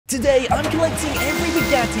Today, I'm collecting every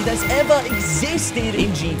Bugatti that's ever existed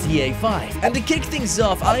in GTA 5. And to kick things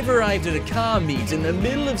off, I've arrived at a car meet in the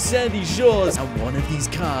middle of Sandy Shores, and one of these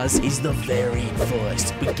cars is the very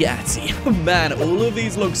first Bugatti. Man, all of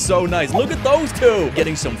these look so nice. Look at those two!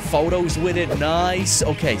 Getting some photos with it. Nice.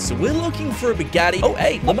 Okay, so we're looking for a Bugatti. Oh,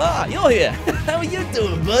 hey, Lamar, you're here. How are you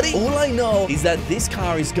doing, buddy? All I know is that this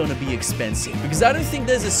car is gonna be expensive, because I don't think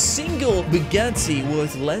there's a single Bugatti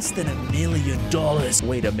worth less than $1 million.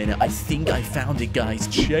 Wait a minute, I think I found it, guys.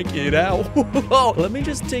 Check it out. Let me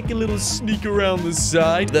just take a little sneak around the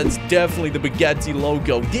side. That's definitely the Bugatti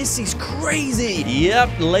logo. This is crazy.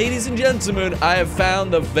 Yep, ladies and gentlemen, I have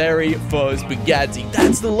found the very first Bugatti.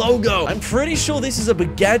 That's the logo. I'm pretty sure this is a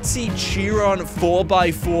Bugatti Chiron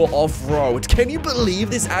 4x4 off-road. Can you believe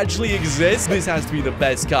this actually exists? This has to be the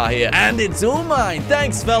best car here. And it's all mine.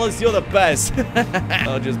 Thanks, fellas. You're the best.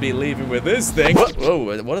 I'll just be leaving with this thing.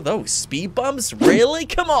 Whoa, what are those? Speed bumps? Really?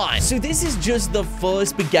 Come on. So this is just the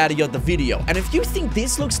first Bugatti of the video. And if you think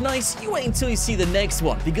this looks nice, you wait until you see the next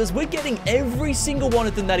one, because we're getting every single one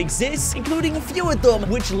of them that exists, including a few of them,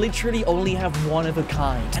 which literally only have one of a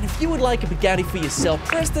kind. And if you would like a Bugatti for yourself,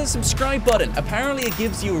 press the subscribe button. Apparently it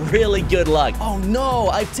gives you really good luck. Oh no,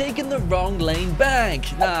 I've taken the wrong lane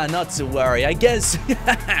back. Nah, not to worry. I guess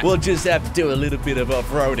we'll just have to do a little bit of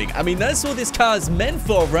off-roading. I mean, that's what this car is meant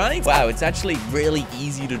for, right? Wow, it's actually really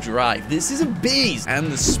easy to drive. This is a beast.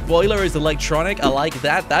 And the spoiler is electronic. I like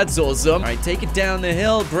that. That's awesome. All right, take it down the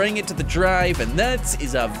hill, bring it to the drive, and that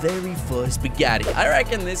is our very first Bugatti. I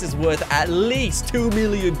reckon this is worth at least $2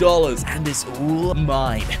 million, and it's all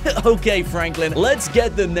mine. Okay, Franklin, let's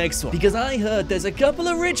get the next one, because I heard there's a couple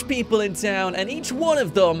of rich people in town, and each one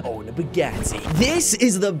of them own a Bugatti. This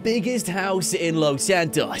is the biggest house in Los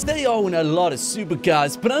Santos. They own a lot of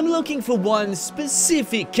supercars, but I'm looking for one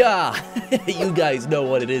specific car. You guys know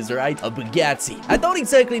what it is, right? A Bugatti. I don't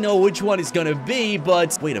exactly know which one it's gonna be,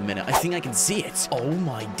 but wait a minute, I think I can see it. Oh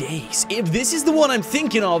my days. If this is the one I'm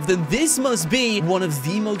thinking of, then this must be one of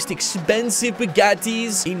the most expensive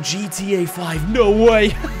Bugattis in GTA 5. No way.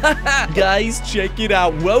 Guys, check it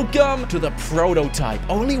out. Welcome to the prototype.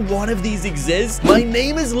 Only one of these exists. My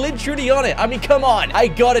name is literally on it. I mean, come on. I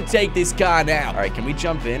gotta take this car now. All right, can we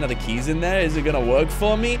jump in? Are the keys in there? Is it gonna work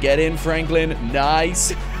for me? Get in, Franklin.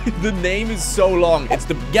 Nice. The name is so long. It's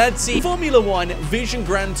the Bugatti Formula 1 Vision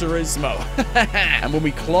Gran Turismo. And when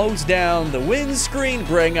we close down the windscreen,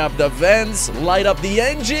 bring up the vents, light up the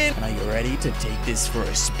engine, and are you ready to take this for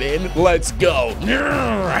a spin? Let's go.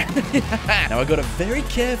 Now I gotta very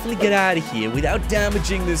carefully get out of here without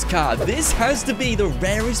damaging this car. This has to be the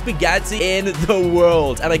rarest Bugatti in the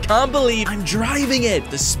world, and I can't believe I'm driving it.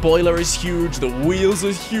 The spoiler is huge, the wheels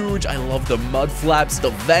are huge, I love the mud flaps, the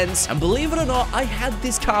vents, and believe it or not, I had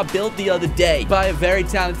this car built the other day by a very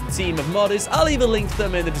talented team of modders. I'll leave a link to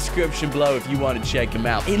them in the description below if you want to check them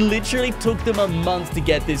out. It literally took them a month to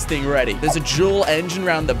get this thing ready. There's a dual engine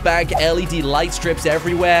around the back, LED light strips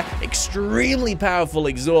everywhere, extremely powerful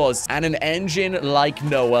exhaust, and an engine like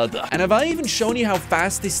no other. And have I even shown you how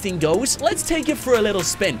fast this thing goes? Let's take it for a little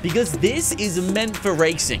spin, because this is meant for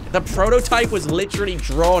racing. The prototype was literally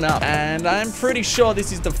drawn up, and I'm pretty sure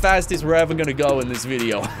this is the fastest we're ever gonna go in this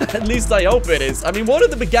video. At least I hope it is. I mean, what are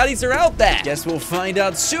the Bugattis are out there? Guess we'll find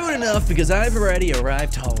out soon enough, because I've already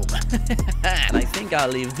arrived home. And I think I'll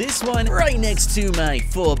leave this one right next to my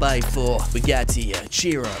 4x4 Bugatti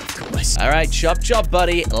Chiron, of course. All right, chop,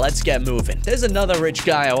 buddy. Let's get moving. There's another rich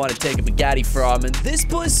guy I want to take a Bugatti from, and this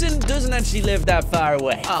person doesn't actually live that far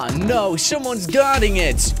away. Oh, no, someone's guarding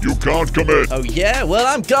it. You can't come in. Oh, yeah? Well,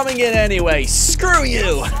 I'm coming in anyway. Screw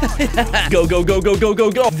you.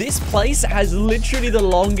 Go. This place has literally the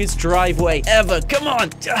longest driveway ever. Come on.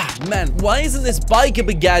 Man, why isn't this bike a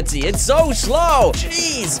Bugatti? It's so slow.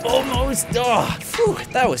 Jeez, almost. Oh, phew,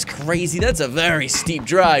 that was crazy. That's a very steep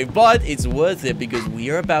drive, but it's worth it, because we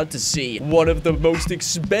are about to see one of the most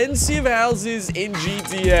expensive houses in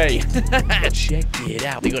GTA. Check it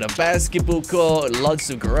out. They got a basketball court, lots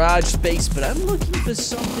of garage space, but I'm looking for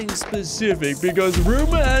something specific, because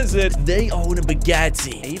rumor has it they own a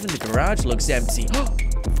Bugatti. Even the garage looks empty.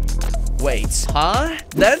 Wait, huh?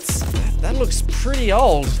 That looks pretty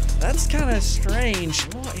old. That's kind of strange.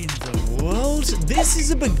 What in the world? This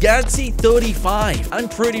is a Bugatti 35. I'm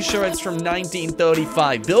pretty sure it's from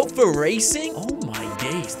 1935. Built for racing? Oh my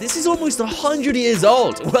days. this? This is almost 100 years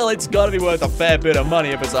old. Well, it's gotta be worth a fair bit of money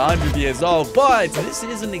if it's 100 years old, but this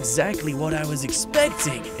isn't exactly what I was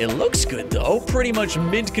expecting. It looks good, though. Pretty much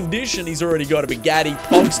mint condition. He's already got a Bugatti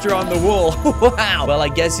poster on the wall. Wow. Well, I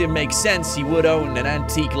guess it makes sense he would own an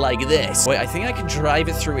antique like this. Wait, I think I can drive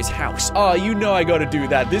it through his house. Oh, you know I gotta do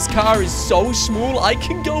that. This car is so small, I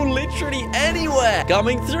can go literally anywhere.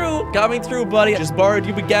 Coming through, buddy. Just borrowed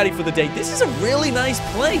your Bugatti for the day. This is a really nice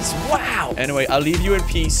place. Wow. Anyway, I'll leave you in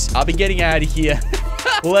peace. I'll be getting out of here.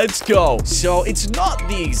 Let's go. So, it's not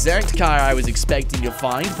the exact car I was expecting to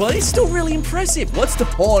find, but it's still really impressive. What's the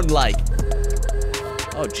horn like?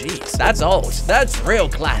 Oh, jeez. That's old. That's real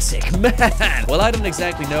classic. Man. Well, I don't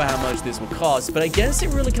exactly know how much this will cost, but I guess it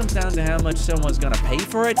really comes down to how much someone's gonna pay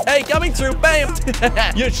for it. Hey, coming through. Bam.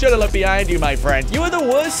 You should have looked behind you, my friend. You are the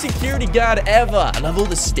worst security guard ever. I love all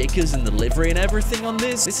the stickers and the livery and everything on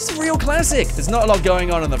this. This is a real classic. There's not a lot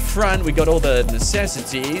going on the front. We got all the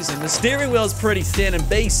necessities, and the steering wheel's pretty thin and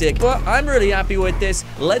basic, but I'm really happy with this.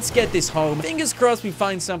 Let's get this home. Fingers crossed we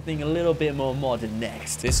find something a little bit more modern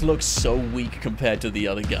next. This looks so weak compared to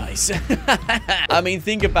the other guys. I mean,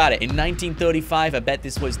 think about it. In 1935, I bet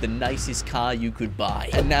this was the nicest car you could buy.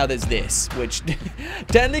 And now there's this, which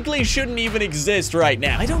technically shouldn't even exist right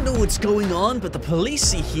now. I don't know what's going on, but the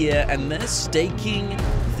police are here and they're staking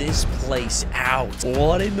this place out.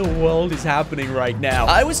 What in the world is happening right now?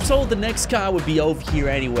 I was told the next car would be over here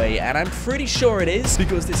anyway, and I'm pretty sure it is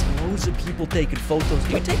because there's loads of people taking photos.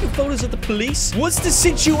 Are you taking photos of the police? What's the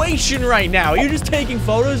situation right now? Are you just taking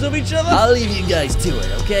photos of each other? I'll leave you guys to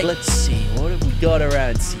it, okay? Let's see. What have we got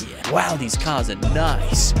around here? Wow, these cars are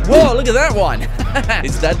nice. Whoa, look at that one.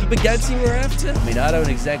 Is that the Bugatti we're after? I mean, I don't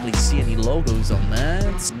exactly see any logos on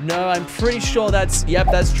that. No, I'm pretty sure that's... Yep,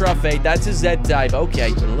 that's Truffade. That's a Z-Type.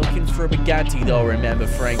 Okay, we're looking for a Bugatti, though, remember,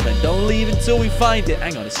 Franklin. Don't leave until we find it.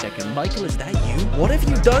 Hang on a second. Michael, is that you? What have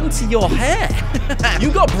you done to your hair? You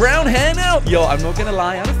got brown hair now? Yo, I'm not gonna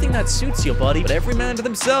lie. I don't think that suits your body. But every man to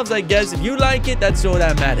themselves, I guess. If you like it, that's all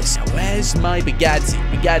that matters. Now, where's my Bugatti?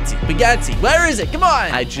 Bugatti. Where is it? Come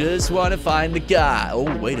on. I just want to find the car.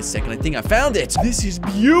 Oh, wait a second. I think I found it. This is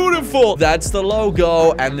beautiful. That's the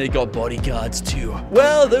logo, and they got bodyguards too.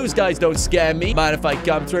 Well, those guys don't scare me. Mind if I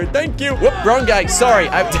come through? Thank you. Whoop, wrong guy. Sorry.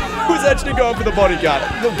 I was actually going for the bodyguard.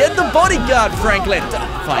 No, get the bodyguard, Franklin.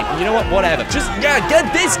 Fine. You know what? Whatever. Just, yeah,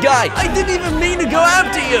 get this guy. I didn't even mean to go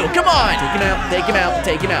after you. Come on. Take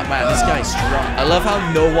him out. Man, this guy's strong. I love how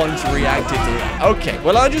no one's reacted to that. Okay.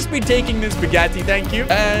 Well, I'll just be taking this Bugatti. Thank you.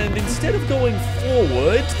 And instead of going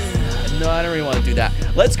forward... No, I don't really want to do that.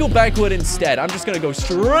 Let's go backward instead. I'm just going to go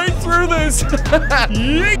straight through this.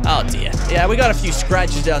 Oh, dear. Yeah, we got a few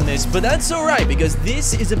scratches on this, but that's all right because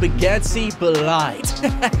this is a Bugatti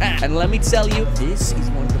Bolide. And let me tell you, this is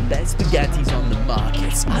one of the best Bugattis on the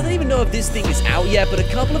market. I don't even know if this thing is out yet, but a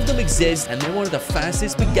couple of them exist, and they're one of the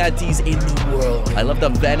fastest Bugattis in the world. I love the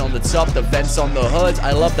vent on the top, the vents on the hood.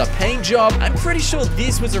 I love the paint job. I'm pretty sure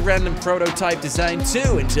this was a random prototype design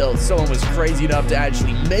too, until someone was crazy enough to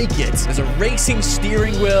actually make it. There's a racing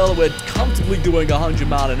steering wheel. We're comfortably doing 100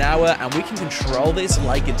 miles an hour, and we can control this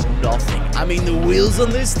like it's nothing. I mean, the wheels on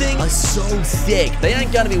this thing are so thick. They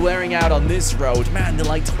ain't gonna be wearing out on this road. Man, they're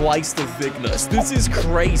like twice the thickness. This is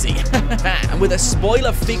crazy. And with a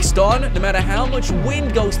spoiler fixed on, no matter how much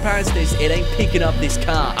wind goes past this, it ain't picking up this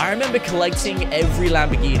car. I remember collecting every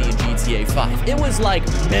Lamborghini in GTA 5. It was like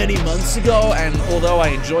many months ago, and although I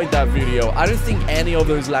enjoyed that video, I don't think any of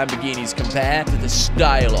those Lamborghinis compare to the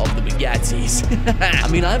style of the Bugattis. I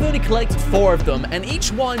mean, I've only collected 4 of them, and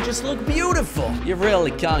each one just look beautiful. You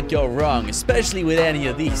really can't go wrong, especially with any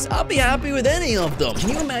of these. I'll be happy with any of them. Can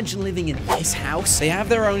you imagine living in this house? They have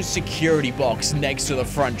their own security box next to the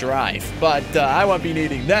front drive, but I won't be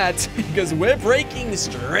needing that because we're breaking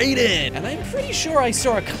straight in. And I'm pretty sure I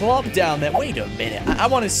saw a club down there. Wait a minute. I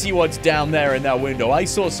want to see what's down there in that window. I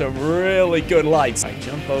saw some really good lights. I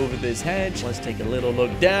jump over this hedge. Let's take a little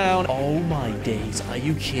look down. Oh my days. Are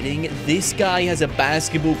you kidding? This guy has a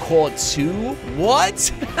basketball court too?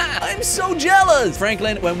 What? I'm so jealous.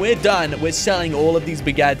 Franklin, when we're done, we're selling all of these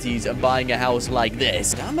Bugattis and buying a house like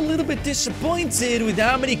this. I'm a little bit disappointed with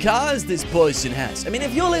how many cars this person has. I mean,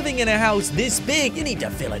 if you're living in a house this big, you need to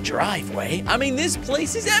fill a driveway. I mean, this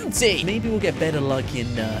place is empty. Maybe we'll get better luck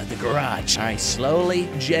in the garage. All right, slowly,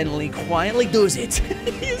 gently, quietly does it.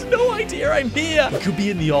 He has no idea I'm here. He could be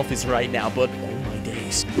in the office right now, but oh my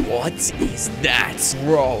days. What is that?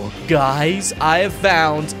 Bro, guys, I have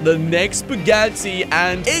found the next Bugatti,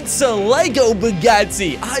 and it's a Lego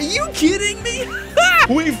Bugatti. Are you kidding me?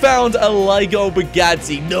 We found a Lego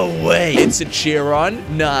Bugatti. No way. It's a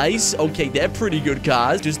Chiron. Nice. Okay, they're pretty good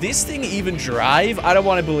cars. Does this thing even drive? I don't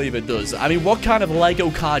want to believe it does. I mean, what kind of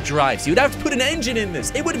Lego car drives? You'd have to put an engine in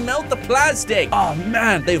this. It would melt the plastic. Oh,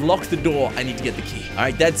 man. They've locked the door. I need to get the key. All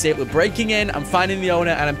right, that's it. We're breaking in. I'm finding the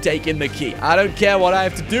owner, and I'm taking the key. I don't care what I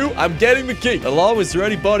have to do. I'm getting the key. Hello? Is there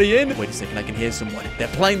anybody in? Wait a second. I can hear someone. They're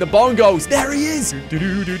playing the bongos. There he is.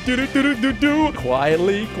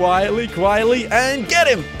 Quietly, quietly, quietly, and get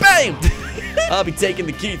him. Bam! I'll be taking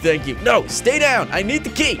the key, thank you. No, stay down. I need the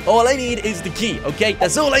key. All I need is the key, okay?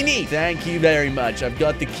 That's all I need. Thank you very much. I've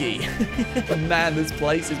got the key. Man, this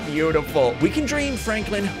place is beautiful. We can dream,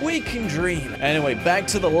 Franklin. We can dream. Anyway, back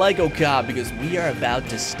to the Lego car because we are about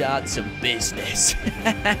to start some business.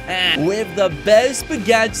 With the best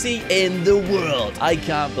Bugatti in the world. I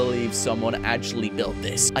can't believe someone actually built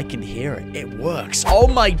this. I can hear it. It works. Oh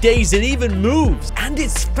my days, it even moves. And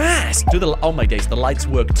it's fast. Oh my days, the lights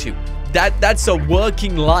work too. That's a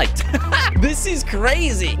working light. This is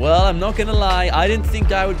crazy. Well, I'm not gonna lie. I didn't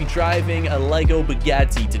think I would be driving a Lego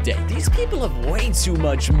Bugatti today. These people have way too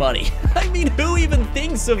much money. I mean, who even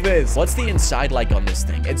thinks of this? What's the inside like on this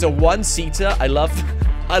thing? It's a one-seater. I love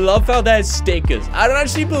how there's stickers. I don't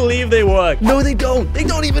actually believe they work. No, they don't. They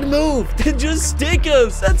don't even move. They're just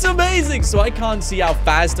stickers. That's amazing. So I can't see how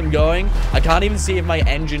fast I'm going. I can't even see if my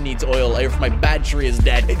engine needs oil or if my battery is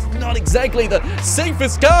dead. It's not exactly the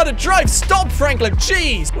safest car to drive. Stop, Franklin.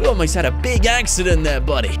 Jeez. We almost had a big accident there,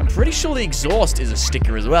 buddy. I'm pretty sure the exhaust is a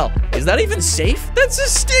sticker as well. Is that even safe? That's a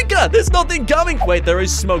sticker. There's nothing coming. Wait, there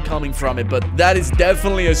is smoke coming from it, but that is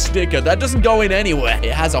definitely a sticker. That doesn't go in anywhere.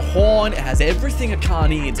 It has a horn. It has everything a car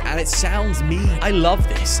needs. And it sounds mean. I love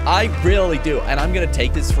this. I really do. And I'm gonna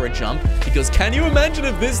take this for a jump because can you imagine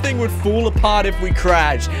if this thing would fall apart if we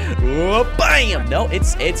crash? Oh, bam! No,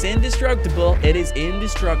 it's indestructible. It is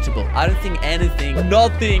indestructible. I don't think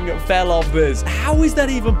nothing fell off this. How is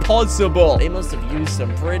that even possible? They must have used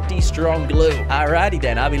some pretty strong glue. Alrighty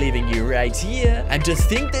then, I'll be leaving you right here. And to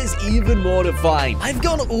think there's even more to find. I've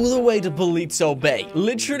gone all the way to Polito Bay,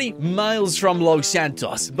 literally miles from Los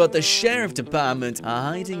Santos, but the sheriff department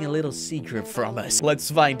hiding a little secret from us.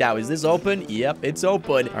 Let's find out. Is this open? Yep, it's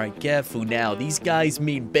open. All right, careful now. These guys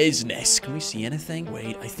mean business. Can we see anything?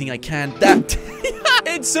 Wait, I think I can. That...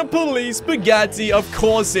 It's a police Bugatti. Of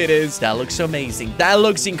course it is. That looks amazing. That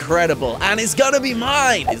looks incredible. And it's gonna be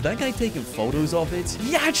mine. Is that guy taking photos of it?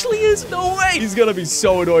 He actually is. No way. He's gonna be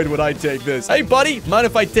so annoyed when I take this. Hey, buddy. Mind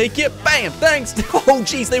if I take it? Bam. Thanks. Oh,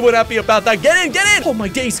 jeez. They weren't happy about that. Get in. Get in. Oh, my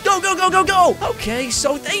days. Go, go, go, go, go. Okay,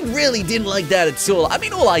 so they really didn't like that at all. I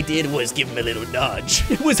mean, all I did was give him a little nudge.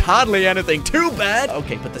 It was hardly anything too bad.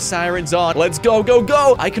 Okay, put the sirens on. Let's go, go,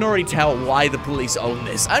 go. I can already tell why the police own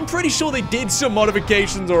this. I'm pretty sure they did some modifications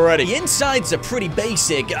already. The insides are pretty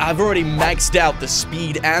basic. I've already maxed out the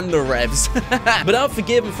speed and the revs. But I'll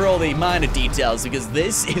forgive him for all the minor details because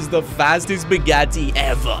this is the fastest Bugatti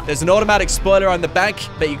ever. There's an automatic spoiler on the back.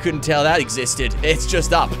 Bet you couldn't tell that existed. It's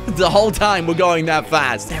just up. The whole time we're going that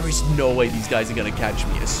fast. There is no way these guys are gonna catch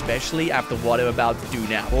me, especially after what I'm about to do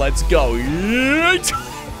now. Let's go.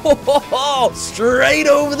 Straight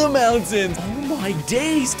over the mountains. Oh my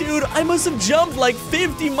days, dude. I must have jumped like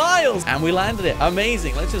 50 miles. And we landed it.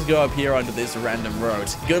 Amazing. Let's just go up here onto this random road.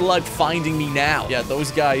 Good luck finding me now. Yeah, those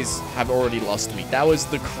guys have already lost me. That was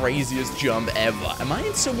the craziest jump ever. Am I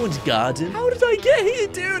in someone's garden? How did I get here,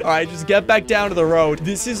 dude? All right, just get back down to the road.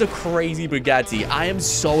 This is a crazy Bugatti. I am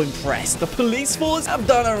so impressed. The police force have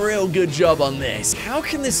done a real good job on this. How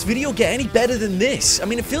can this video get any better than this? I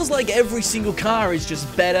mean, it feels like every single car is just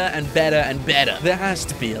better and better and better. There has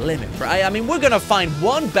to be a limit, right? I mean, we're gonna find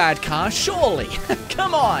one bad car, surely.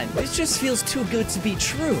 Come on. This just feels too good to be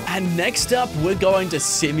true. And next up, we're going to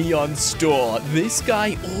Simeon's store. This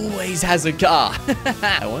guy always has a car.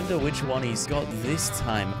 I wonder which one he's got this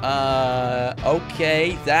time.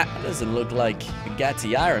 Okay. That doesn't look like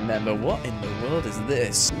Bugatti I remember. What in the world is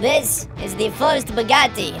this? This is the first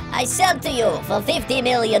Bugatti. I sell to you for $50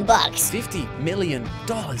 million. $50 million?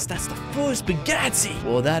 That's the first Bugatti.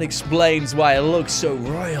 Well, that explains why it looks so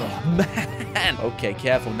royal. Man. Okay,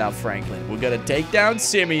 careful now, Franklin. We're gonna take down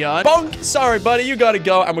Simeon. Bonk! Sorry, buddy. You gotta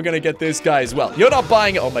go. And we're gonna get this guy as well. You're not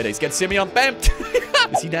buying it. Oh, my days. Get Simeon. Bam.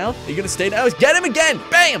 Is he down? Are you gonna stay down? Get him again.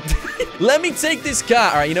 Bam. Let me take this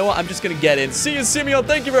car. All right, you know what? I'm just gonna get in. See you, Simeon.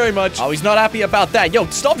 Thank you very much. Oh, he's not happy about that. Yo,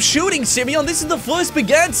 stop shooting, Simeon. This is the first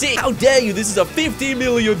Bugatti. How dare you? This is a $50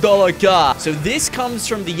 million car. So this comes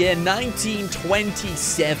from the year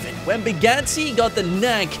 1927, when Bugatti got the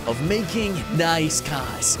knack of making nice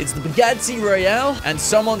cars. It's the Bugatti Royale, and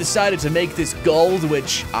someone decided to make this gold,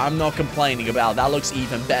 which I'm not complaining about. That looks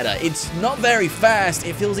even better. It's not very fast.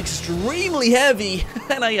 It feels extremely heavy,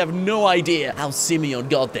 and I have no idea how Simeon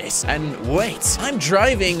got this. And wait, I'm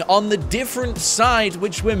driving on the different side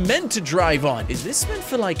which we're meant to drive on. Is this meant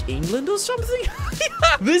for like England or something?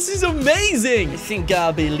 This is amazing. I think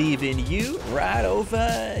I'll be leaving you right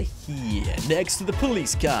over here, next to the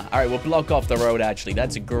police car. All right, we'll block off the road, actually.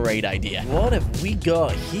 That's a great idea. What have we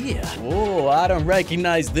got here? Oh, I don't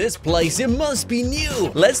recognize this place. It must be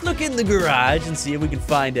new. Let's look in the garage and see if we can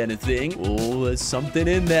find anything. Oh, there's something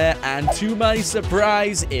in there. And to my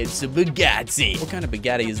surprise, it's a Bugatti. What kind of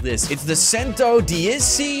Bugatti is this? It's the Cento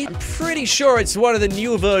DSC. I'm pretty sure it's one of the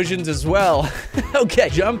new versions as well. Okay,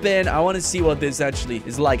 jump in. I want to see what this actually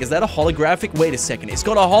is like. Is that a holographic? Wait a second. It's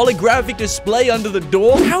got a holographic display under the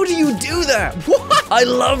door. How do you do that? What? I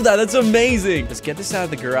love that. That's amazing. Let's get this out of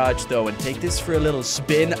the garage, though, and take this for a little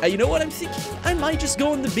spin. You know what I'm thinking? I might just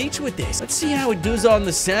go on the beach with this. Let's see how it does on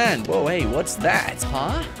the sand. Whoa, hey, what's that?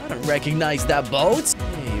 Huh? I don't recognize that boat.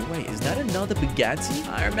 Hey, wait, is that another Bugatti?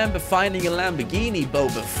 I remember finding a Lamborghini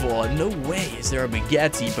boat before. No way is there a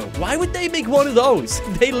Bugatti boat. Why would they make one of those?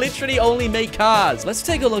 They literally only make cars. Let's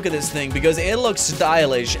take a look at this thing because it looks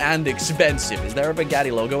stylish and expensive. Is there a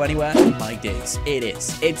Bugatti logo anywhere? Oh my days. It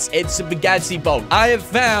is. It's a Bugatti boat. I have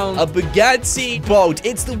found a Bugatti boat.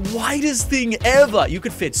 It's the widest thing ever. You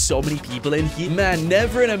could fit so many people in here. Man,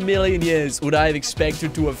 never in a million years would I have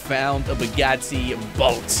expected to have found a Bugatti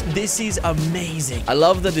boat. This is amazing. I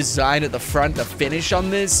love the design at the front, the finish on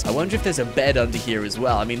this. I wonder if there's a bed under here as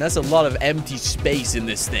well. I mean, that's a lot of empty space in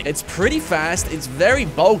this thing. It's pretty fast. It's very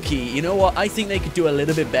bulky. You know what? I think they could do a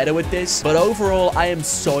little bit better with this. But overall, I am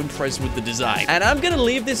so impressed with the design. And I'm gonna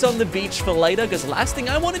leave this on the beach for later because the last thing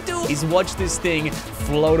I want to do is watch this thing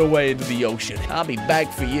float away into the ocean. I'll be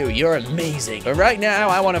back for you. You're amazing. But right now,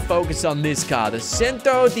 I want to focus on this car, the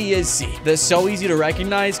Cento DSC. They're so easy to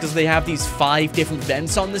recognize because they have these 5 different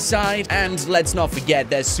vents on the side. And let's not forget,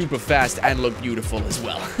 they're super fast and look beautiful as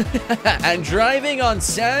well. And driving on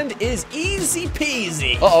sand is easy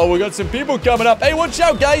peasy. Uh-oh, we got some people coming up. Hey, watch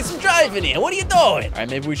out, guys. I'm driving here. What are you doing? All right,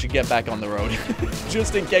 maybe we should get back on the road.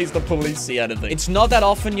 Just in case the police see anything. It's not that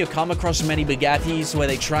often you come across many Bugattis where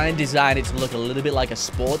they try and design it to look a little bit like a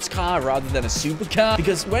sports car rather than a supercar.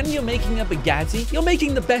 Because when you're making a Bugatti, you're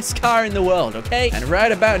making the best car in the world, okay? And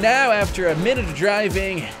right about now, after a minute of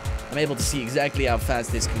driving, I'm able to see exactly how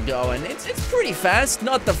fast this can go, and it's pretty fast.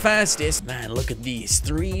 Not the fastest. Man, look at these.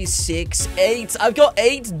 3, 6, 8. I've got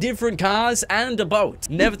 8 different cars and a boat.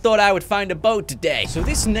 Never thought I would find a boat today. So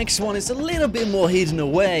this next one is a little bit more hidden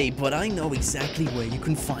away, but I know exactly where you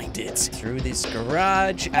can find it. Through this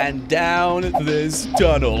garage and down this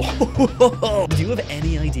tunnel. Do you have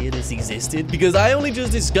any idea this existed? Because I only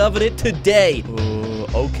just discovered it today.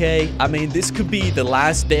 Okay. I mean, this could be the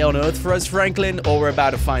last day on Earth for us, Franklin, or we're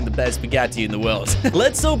about to find the best Bugatti in the world.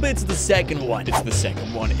 Let's hope it's the second one. It's the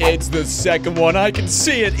second one. It's the second one. I can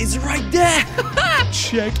see it. It's right there.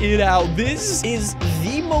 Check it out. This is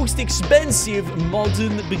the most expensive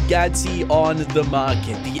modern Bugatti on the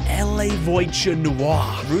market. The LA Voyager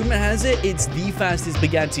Noir. Rumor has it, it's the fastest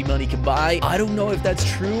Bugatti money can buy. I don't know if that's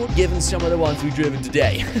true, given some of the ones we've driven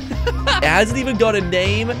today. It hasn't even got a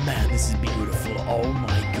name. Man, this is beautiful. Oh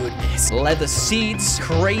my goodness. Leather seats,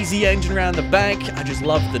 crazy engine around the back. I just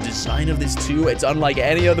love the design of this too. It's unlike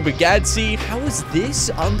any other Bugatti. How is this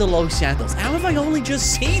under Los Santos? How have I only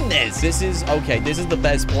just seen this? This is the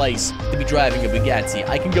best place to be driving a Bugatti.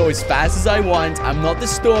 I can go as fast as I want. I'm not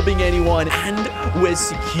disturbing anyone, and we're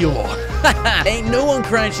secure. Ain't no one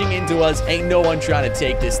crashing into us. Ain't no one trying to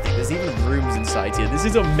take this thing. There's even rooms inside here. This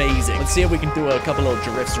is amazing. Let's see if we can do a couple of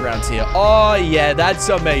drifts around here. Oh, yeah, that's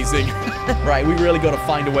amazing. Right, we really got to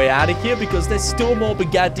find a way out of here because there's still more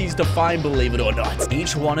Bugattis to find, believe it or not.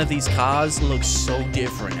 Each one of these cars looks so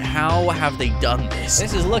different. How have they done this?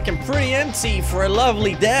 This is looking pretty empty for a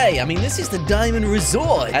lovely day. I mean, this is the Diamond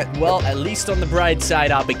Resort. Well, at least on the bright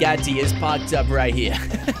side, our Bugatti is parked up right here.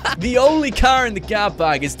 The only car in the car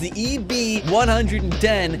park is the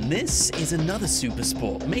EB110. And this is another super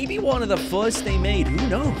sport. Maybe one of the first they made. Who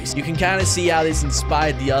knows? You can kind of see how this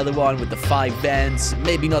inspired the other one with the 5 vents.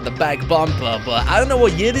 Maybe not the back bumper, but I don't know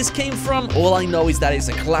what year this came from. All I know is that it's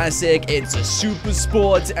a classic, it's a super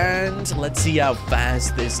sport, and let's see how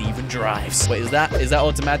fast this even drives. Wait, is that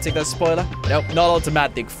automatic? That's a spoiler? Nope, not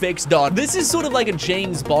automatic. Fixed on. This is sort of like a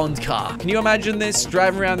James Bond car. Can you imagine this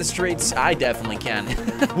driving around the streets? I definitely can.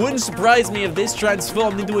 Wouldn't surprise me if this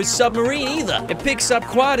transformed into a submarine either. It picks up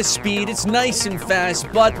quite a speed, it's nice and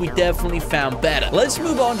fast, but we definitely found better. Let's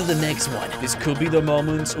move on to the next one. This could be the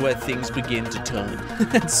moment where things begin to turn.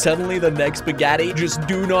 And suddenly the next Bugatti just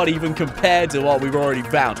do not even compare to what we've already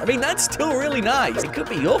found. I mean, that's still really nice. It could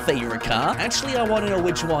be your favorite car. Actually, I want to know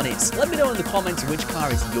which one is. Let me know in the comments which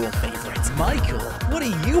car is your favorite. Michael, what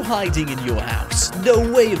are you hiding in your house? No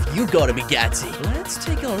way have you got a Bugatti. Let's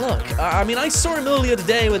take a look. I mean, I saw him earlier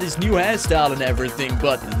today with his new hairstyle and everything,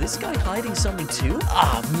 but is this guy hiding something too?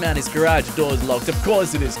 Ah, man, his garage door is locked. Of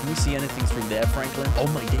course it is. Can we see anything through there, Franklin? Oh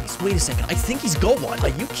my days. Wait a second. I think he's got one. Are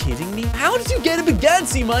you kidding me? How did you get a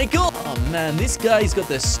Bugatti, Michael? Oh man, this guy's got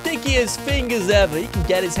the stickiest fingers ever. He can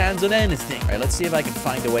get his hands on anything. All right, let's see if I can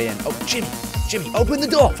find a way in. Oh, Jimmy, open the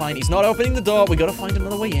door. Fine, he's not opening the door. We gotta find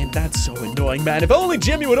another way in. That's so annoying, man. If only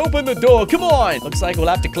Jimmy would open the door. Come on. Looks like we'll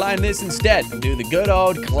have to climb this instead. And do the good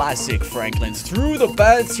old classic Franklin's through the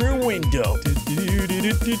bathroom window.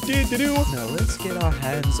 Now let's get our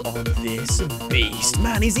hands on this beast.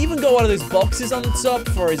 Man, he's even got one of those boxes on the top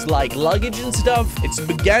for his, like, luggage and stuff. It's a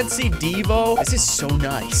Bugatti Devo. This is so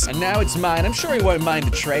nice. And now it's mine. I'm sure he won't mind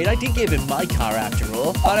the trade. I did give him my car after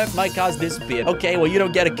all. Oh no, my car's disappeared. Okay, well, you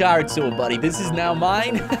don't get a car at all, buddy. This is now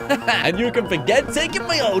mine. And you can forget taking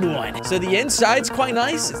my old one. So the inside's quite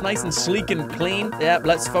nice. It's nice and sleek and clean. Yeah,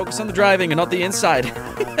 let's focus on the driving and not the inside.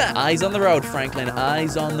 Eyes on the road, Franklin.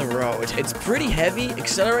 Eyes on the road. It's pretty heavy.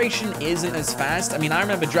 Acceleration isn't as fast. I mean, I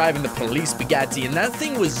remember driving the police Bugatti, and that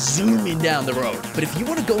thing was zooming down the road. But if you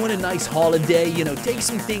want to go on a nice holiday, you know, take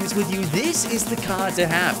some things with you, this is the car to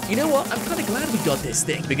have. You know what? I'm kind of glad we got this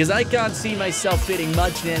thing, because I can't see myself fitting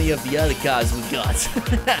much in any of the other cars we got.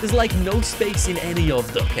 There's like no space in any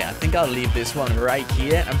of them. Okay, I think I'll leave this one right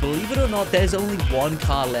here, and believe it or not, there's only one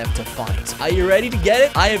car left to find. Are you ready to get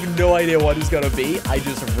it? I have no idea what it's gonna be. I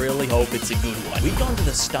just really hope it's a good one. We've gone to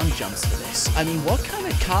the stunt jumps for this. I mean, what kind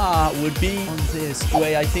of car would be on this?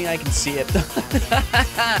 Wait, I think I can see it.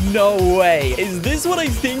 No way. Is this what I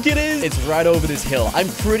think it is? It's right over this hill. I'm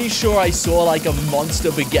pretty sure I saw like a monster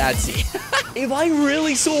Bugatti. If I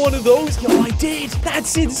really saw one of those, yo, I did.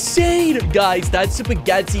 That's insane. Guys, that's a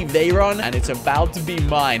Bugatti Veyron, and it's about to be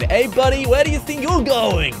mine. Hey, buddy, where do you think you're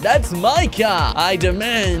going? That's my car. I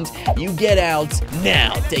demand you get out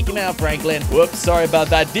now. Take him out, Franklin. Whoops, sorry about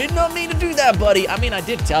that. Did not mean to do that, buddy. I mean, I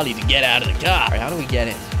did tell you to get out of the car. All right, how do we get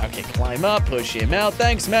in? Okay, climb up, push him out.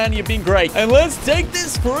 Thanks, man. You've been great. And let's take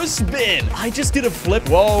this for a spin. I just did a flip.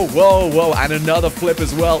 Whoa, whoa, whoa. And another flip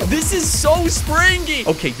as well. This is so springy.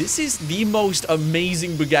 Okay, this is the most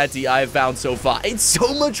amazing Bugatti I have found so far. It's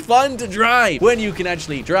so much fun to drive when you can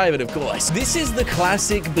actually drive it, of course. This is the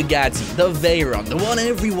classic Bugatti, the Veyron, the one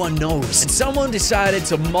everyone knows. And someone decided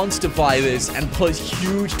to monsterify this and put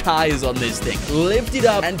huge tires on this thing, lift it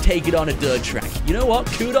up, and take it on a dirt track. You know what?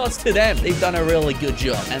 Kudos to them. They've done a really good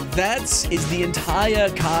job. And that is the entire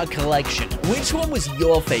car collection. Which one was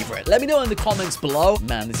your favorite? Let me know in the comments below.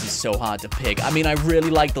 Man, this is so hard to pick. I mean, I really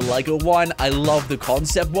like the Lego one. I love the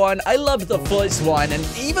concept one. I love the first one, and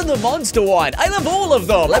even the monster one. I love all of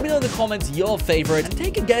them. Let me know in the comments your favorite, and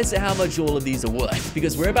take a guess at how much all of these are worth,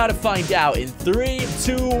 because we're about to find out in 3,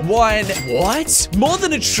 2, 1. What? More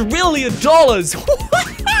than $1 trillion?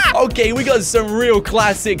 Okay, we got some real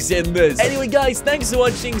classics in this. Anyway, guys, thanks for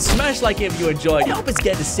watching. Smash like if you enjoyed. Help us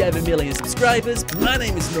get to 7 million subscribers. My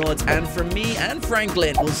name is Nought, and from me and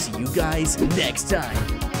Franklin, we'll see you guys next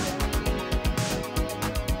time.